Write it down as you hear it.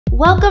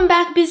Welcome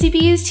back, Busy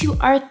Bees, to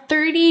our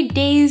 30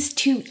 days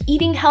to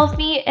eating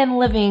healthy and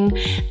living.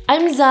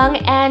 I'm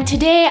Zung, and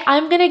today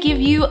I'm gonna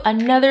give you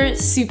another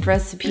soup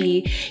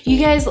recipe. You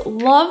guys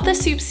love the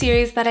soup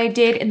series that I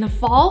did in the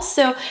fall,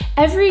 so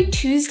every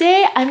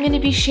Tuesday I'm gonna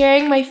be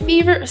sharing my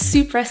favorite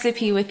soup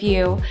recipe with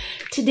you.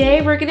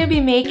 Today we're gonna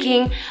be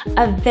making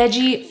a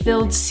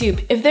veggie-filled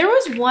soup. If there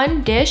was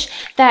one dish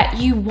that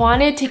you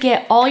wanted to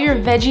get all your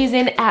veggies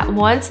in at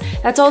once,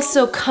 that's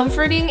also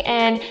comforting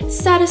and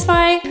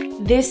satisfying,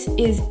 this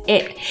is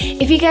it.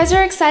 If you guys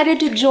are excited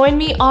to join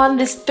me on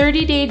this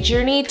 30-day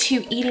journey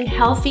to eating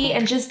healthy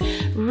and just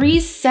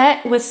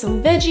reset with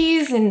some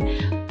veggies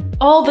and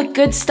all the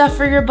good stuff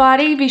for your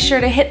body, be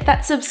sure to hit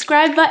that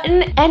subscribe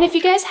button. And if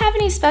you guys have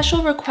any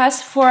special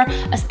requests for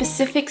a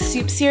specific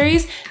soup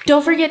series,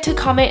 don't forget to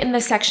comment in the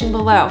section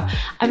below.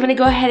 I'm gonna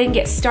go ahead and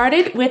get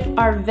started with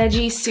our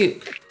veggie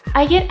soup.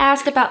 I get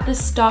asked about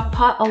this stock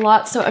pot a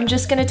lot, so I'm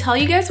just gonna tell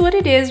you guys what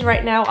it is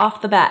right now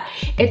off the bat.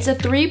 It's a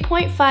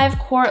 3.5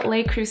 quart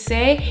Le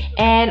Creuset,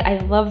 and I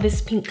love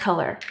this pink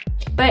color.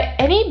 But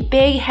any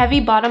big, heavy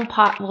bottom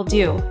pot will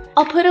do.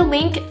 I'll put a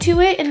link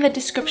to it in the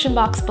description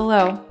box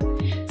below.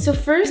 So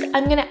first,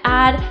 I'm gonna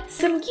add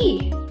some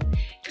ghee.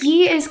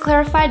 Ghee is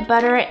clarified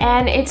butter,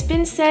 and it's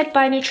been said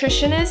by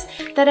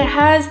nutritionists that it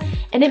has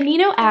an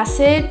amino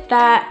acid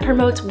that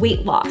promotes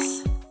weight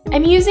loss.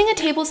 I'm using a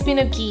tablespoon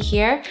of ghee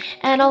here,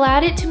 and I'll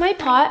add it to my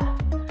pot.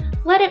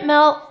 Let it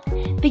melt.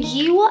 The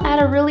ghee will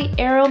add a really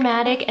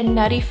aromatic and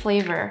nutty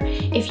flavor.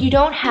 If you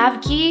don't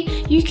have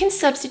ghee, you can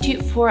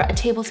substitute for a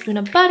tablespoon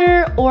of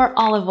butter or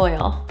olive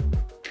oil.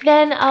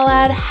 Then I'll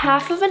add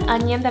half of an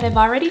onion that I've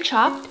already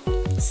chopped.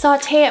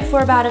 Saute it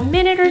for about a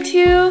minute or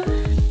two.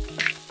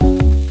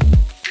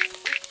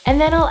 And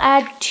then I'll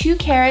add 2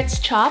 carrots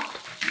chopped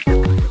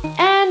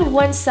and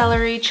 1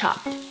 celery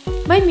chopped.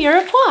 My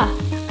mirepoix.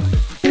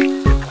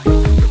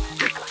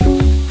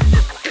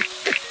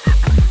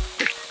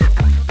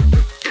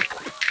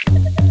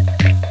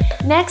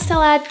 Next,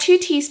 I'll add 2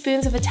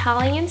 teaspoons of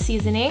Italian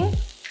seasoning,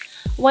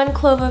 1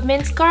 clove of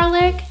minced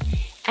garlic,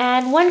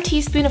 and 1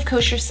 teaspoon of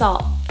kosher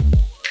salt.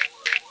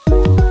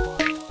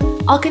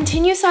 I'll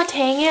continue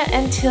sauteing it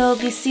until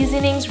the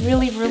seasonings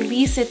really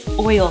release its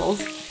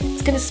oils.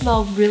 It's gonna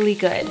smell really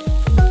good.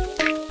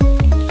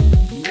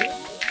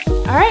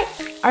 All right,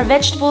 our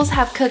vegetables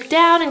have cooked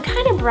down and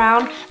kind of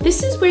brown.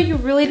 This is where you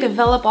really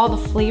develop all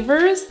the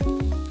flavors.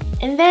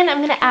 And then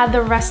I'm gonna add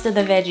the rest of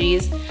the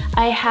veggies.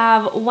 I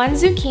have 1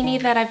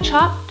 zucchini that I've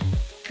chopped,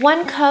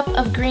 1 cup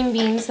of green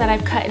beans that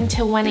I've cut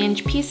into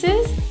 1-inch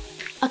pieces,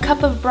 a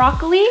cup of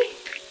broccoli,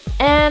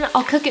 and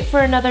I'll cook it for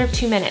another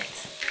 2 minutes.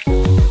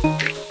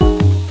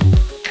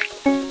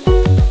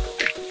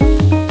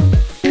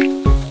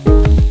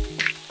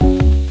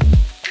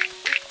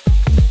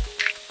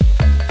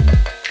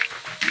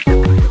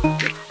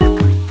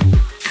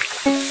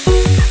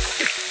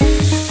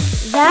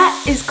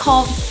 That is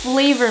called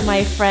flavor,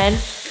 my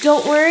friend.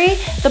 Don't worry,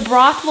 the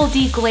broth will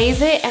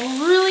deglaze it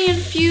and really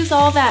infuse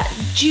all that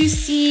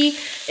juicy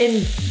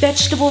and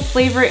vegetable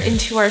flavor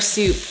into our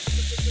soup.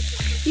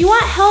 You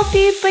want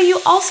healthy, but you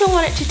also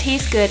want it to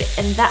taste good,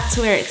 and that's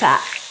where it's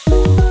at.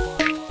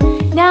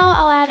 Now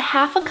I'll add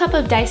half a cup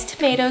of diced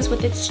tomatoes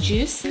with its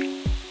juice,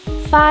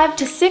 5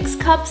 to 6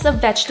 cups of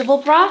vegetable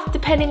broth,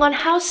 depending on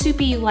how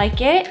soupy you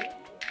like it.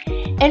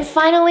 And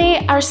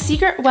finally, our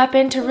secret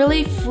weapon to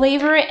really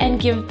flavor it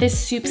and give this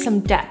soup some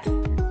depth,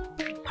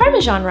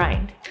 Parmesan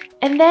rind.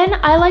 And then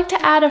I like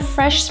to add a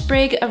fresh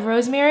sprig of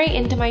rosemary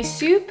into my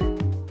soup,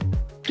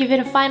 give it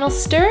a final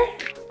stir.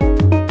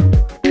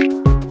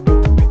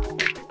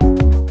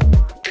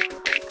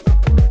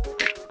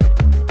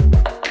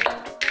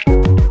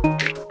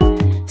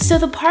 So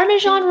the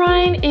Parmesan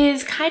rind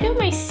is kind of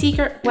my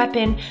secret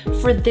weapon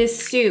for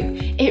this soup.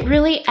 It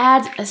really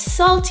adds a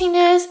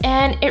saltiness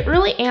and it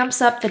really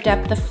amps up the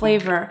depth of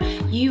flavor.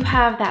 You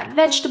have that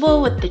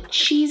vegetable with the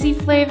cheesy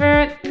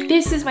flavor.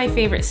 This is my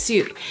favorite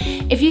soup.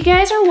 If you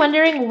guys are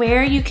wondering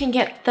where you can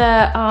get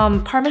the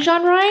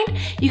Parmesan rind,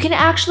 you can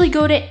actually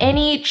go to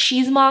any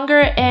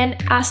cheesemonger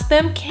and ask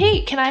them,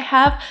 hey, can I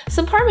have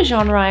some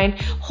Parmesan rind?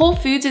 Whole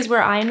Foods is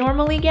where I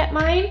normally get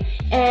mine,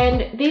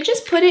 and they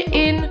just put it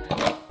in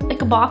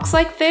like a box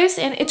like this,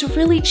 and it's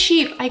really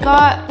cheap. I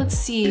got, let's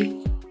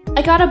see,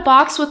 I got a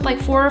box with like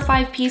 4 or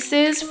 5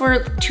 pieces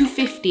for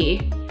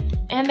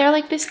 $2.50, and they're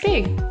like this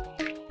big.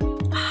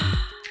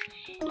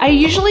 I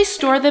usually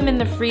store them in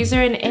the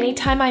freezer, and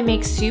anytime I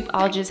make soup,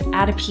 I'll just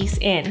add a piece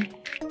in.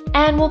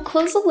 And we'll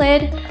close the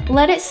lid,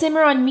 let it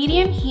simmer on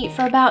medium heat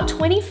for about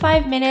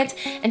 25 minutes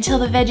until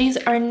the veggies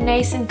are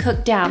nice and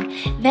cooked down.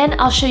 Then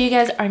I'll show you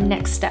guys our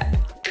next step.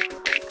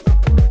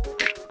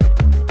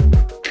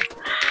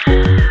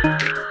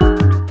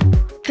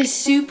 The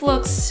soup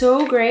looks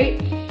so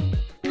great,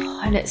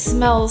 and it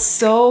smells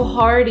so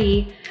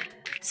hearty.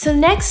 So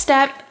next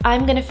step,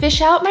 I'm gonna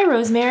fish out my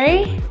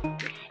rosemary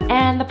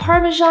and the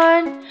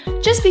Parmesan,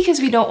 just because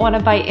we don't want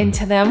to bite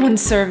into them when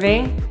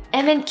serving.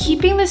 And then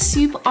keeping the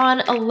soup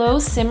on a low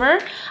simmer,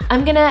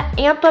 I'm gonna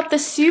amp up the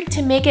soup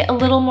to make it a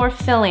little more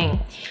filling.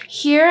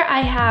 Here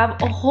I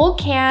have a whole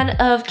can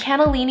of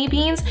cannellini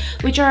beans,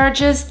 which are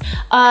just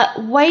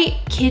white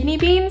kidney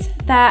beans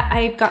that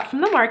I got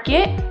from the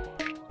market.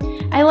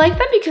 I like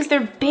them because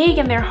they're big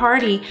and they're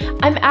hearty.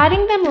 I'm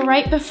adding them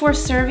right before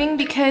serving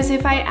because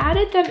if I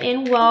added them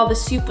in while the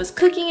soup was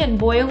cooking and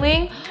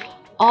boiling,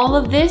 all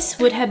of this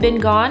would have been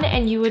gone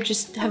and you would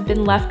just have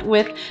been left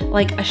with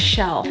like a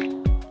shell.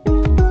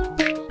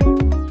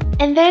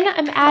 And then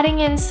I'm adding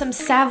in some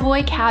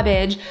Savoy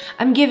cabbage.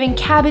 I'm giving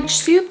cabbage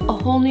soup a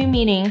whole new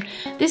meaning.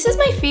 This is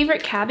my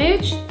favorite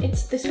cabbage.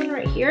 It's this one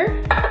right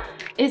here.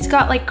 It's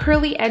got like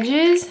curly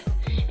edges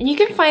and you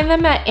can find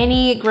them at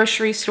any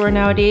grocery store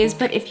nowadays,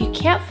 but if you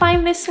can't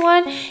find this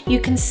one, you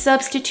can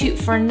substitute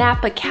for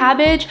Napa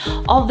cabbage,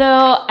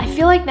 although I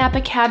feel like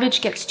Napa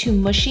cabbage gets too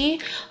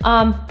mushy.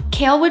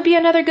 Kale would be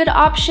another good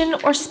option,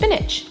 or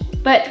spinach.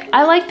 But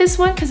I like this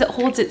one because it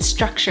holds its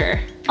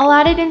structure. I'll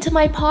add it into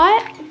my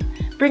pot,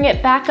 bring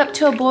it back up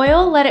to a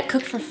boil, let it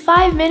cook for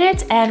 5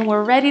 minutes, and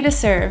we're ready to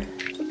serve.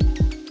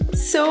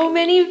 So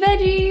many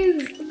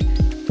veggies!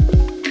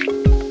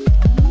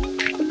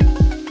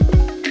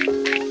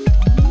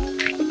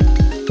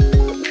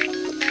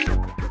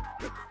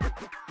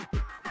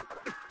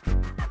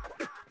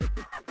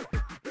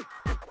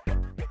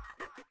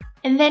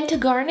 And then to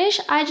garnish,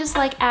 I just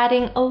like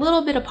adding a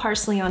little bit of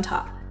parsley on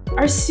top.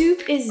 Our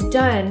soup is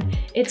done.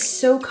 It's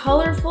so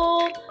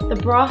colorful. The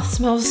broth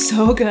smells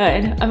so good.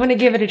 I'm gonna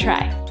give it a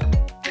try.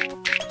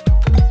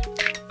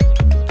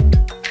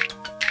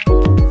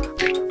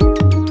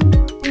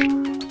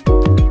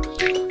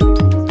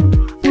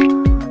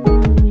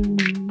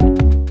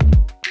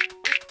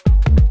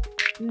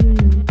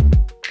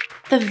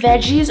 The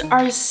veggies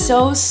are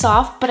so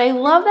soft, but I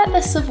love that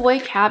the Savoy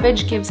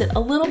cabbage gives it a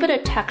little bit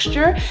of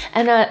texture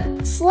and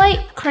a slight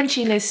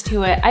crunchiness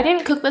to it. I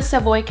didn't cook the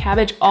Savoy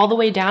cabbage all the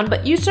way down,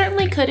 but you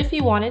certainly could if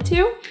you wanted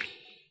to.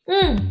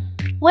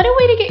 What a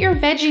way to get your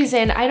veggies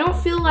in. I don't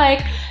feel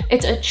like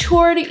it's a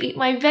chore to eat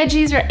my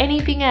veggies or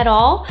anything at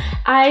all.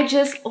 I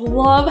just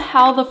love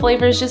how the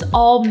flavors just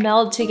all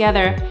meld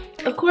together.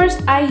 Of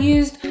course, I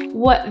used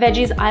what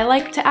veggies I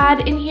like to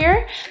add in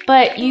here,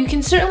 but you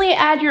can certainly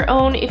add your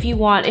own if you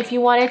want. If you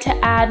wanted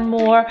to add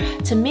more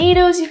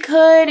tomatoes, you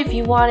could. If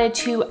you wanted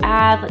to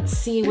add, let's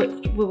see what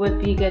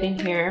would be good in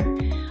here.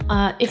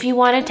 If you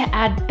wanted to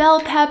add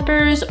bell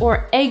peppers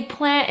or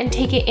eggplant and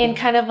take it in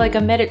kind of like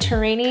a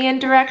Mediterranean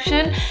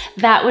direction,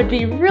 that would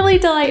be really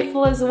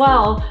delightful as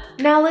well.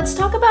 Now let's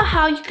talk about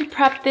how you could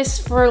prep this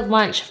for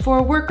lunch,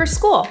 for work or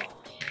school.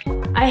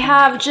 I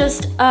have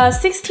just a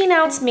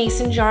 16-ounce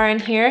mason jar in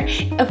here.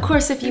 Of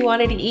course, if you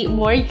wanted to eat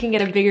more, you can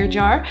get a bigger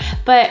jar,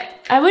 but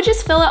I would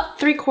just fill it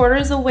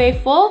 3/4 the way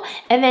full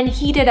and then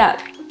heat it up.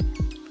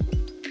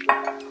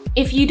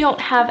 If you don't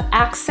have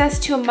access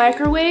to a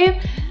microwave,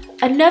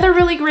 another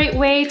really great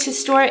way to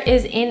store it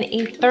is in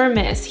a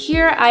thermos.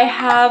 Here I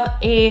have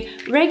a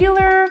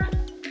regular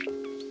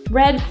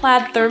red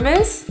plaid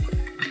thermos.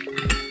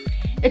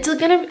 It's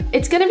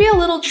gonna be a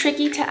little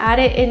tricky to add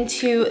it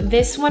into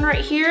this one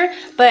right here,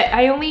 but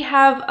I only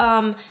have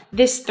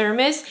this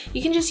thermos.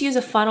 You can just use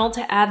a funnel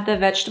to add the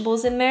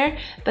vegetables in there,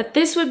 but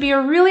this would be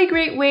a really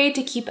great way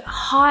to keep it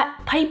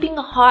hot, piping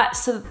hot,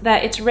 so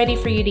that it's ready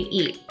for you to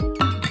eat.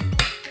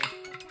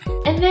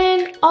 And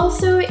then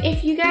also,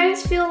 if you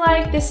guys feel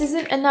like this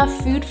isn't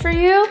enough food for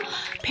you,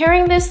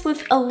 pairing this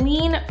with a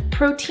lean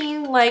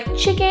protein like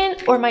chicken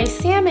or my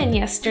salmon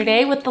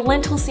yesterday with the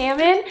lentil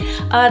salmon,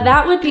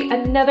 that would be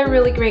another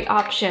really great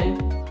option.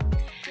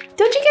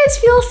 Don't you guys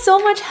feel so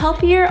much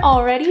healthier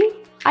already?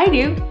 I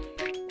do.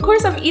 Of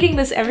course, I'm eating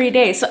this every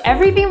day, so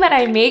everything that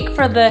I make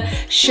for the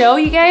show,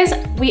 you guys,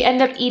 we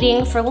end up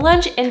eating for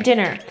lunch and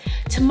dinner.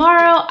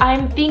 Tomorrow,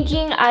 I'm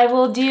thinking I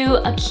will do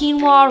a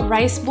quinoa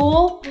rice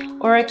bowl,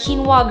 or a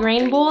quinoa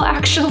grain bowl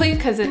actually,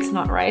 because it's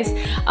not rice,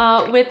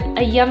 with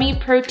a yummy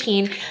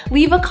protein.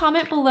 Leave a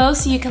comment below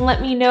so you can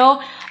let me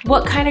know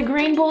what kind of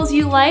grain bowls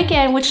you like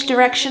and which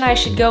direction I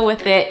should go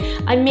with it.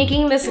 I'm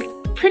making this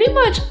pretty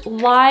much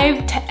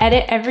live to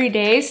edit every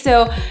day,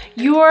 so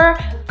your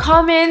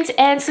comments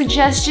and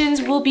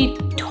suggestions will be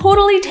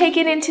totally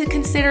taken into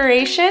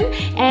consideration,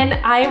 and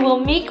I will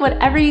make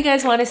whatever you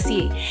guys want to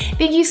see.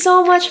 Thank you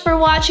so much for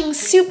watching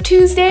Soup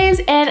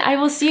Tuesdays, and I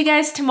will see you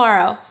guys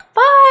tomorrow.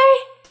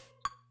 Bye!